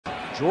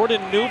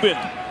Jordan Nubin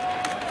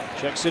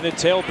checks in at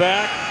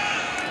tailback,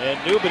 and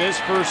Nubin his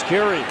first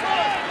carry.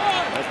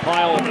 That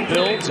pile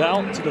builds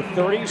out to the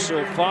 30,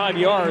 so 5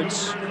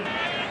 yards.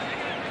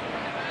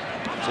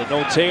 So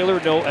no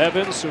Taylor, no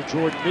Evans, so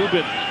Jordan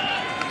Nubin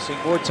seeing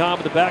more time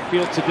in the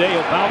backfield today.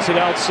 He'll bounce it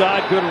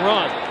outside, good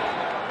run.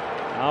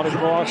 Out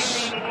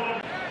across.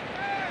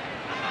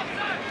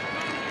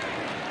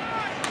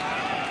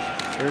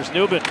 Here's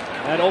Nubin.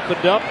 That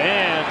opened up,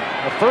 and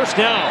a first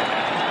down.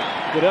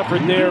 Good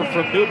effort there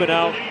from Nubin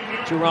out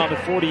to around the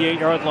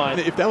 48-yard line.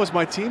 If that was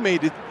my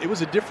teammate, it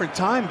was a different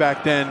time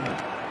back then.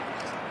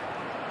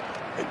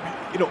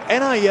 You know,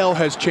 NIL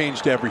has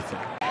changed everything.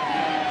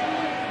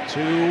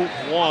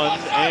 2-1,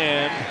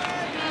 and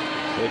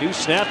they do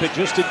snap it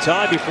just in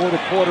time before the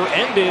quarter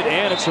ended,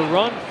 and it's a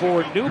run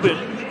for Nubin.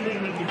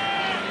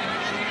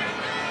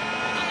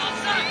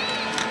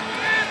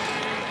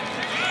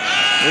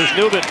 Here's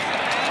Nubin.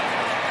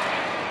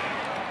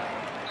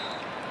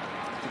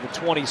 To the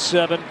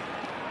 27.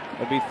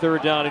 It'll be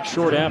third down and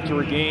short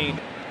after a gain.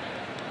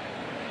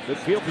 Good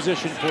field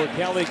position for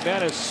Cal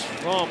Manis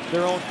from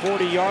their own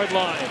 40-yard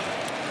line.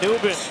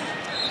 Nubin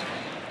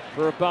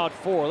for about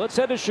 4. Let's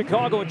head to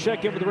Chicago and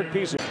check in with Rick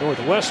Peasley.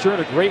 Northwestern,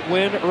 a great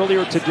win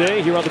earlier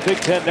today here on the Big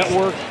Ten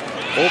Network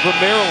over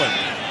Maryland.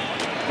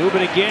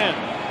 Nubin again.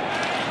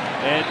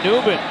 And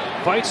Nubin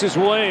fights his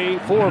way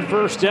for a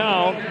first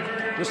down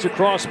just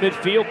across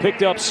midfield,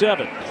 picked up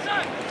 7.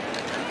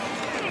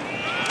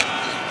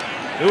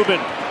 Nubin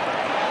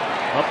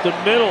up the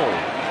middle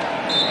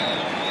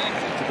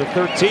to the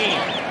 13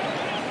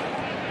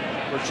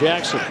 for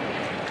Jackson.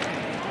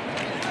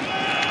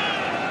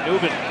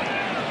 Nubin,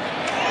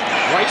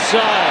 right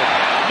side.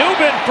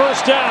 Nubin,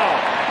 first down.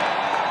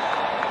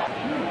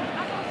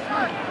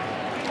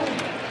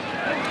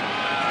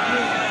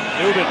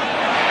 Nubin,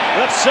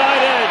 left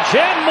side edge,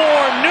 and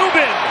more.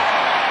 Nubin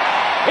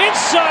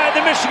inside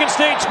the Michigan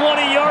State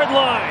 20-yard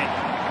line.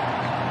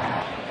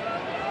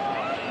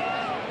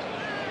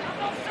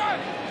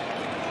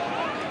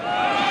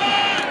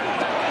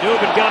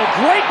 Nubin got a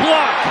great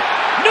block.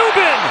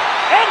 Nubin,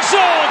 end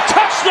zone,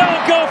 touchdown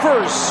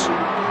Gophers.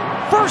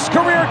 First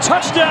career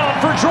touchdown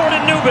for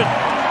Jordan Nubin.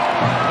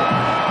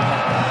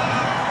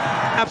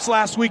 Perhaps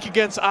last week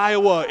against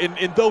Iowa,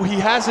 and though he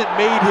hasn't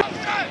made it.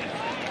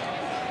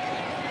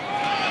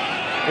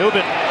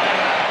 Nubin.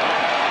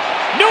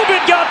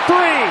 Nubin got 3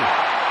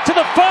 to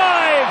the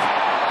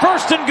 5.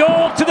 First and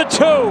goal to the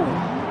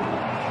 2.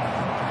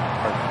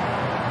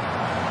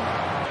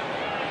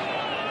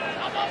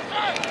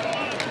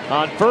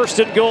 On first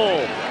and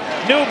goal,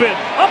 Nubin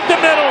up the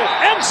middle,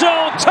 end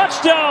zone,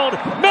 touchdown,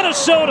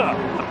 Minnesota.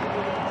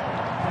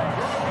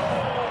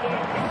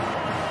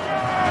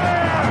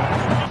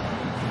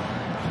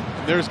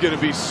 There's going to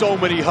be so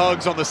many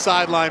hugs on the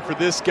sideline for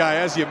this guy.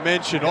 As you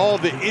mentioned, all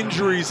the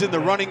injuries in the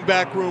running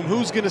back room.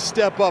 Who's going to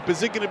step up?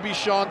 Is it going to be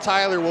Sean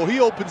Tyler? Well, he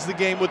opens the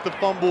game with the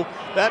fumble.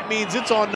 That means it's on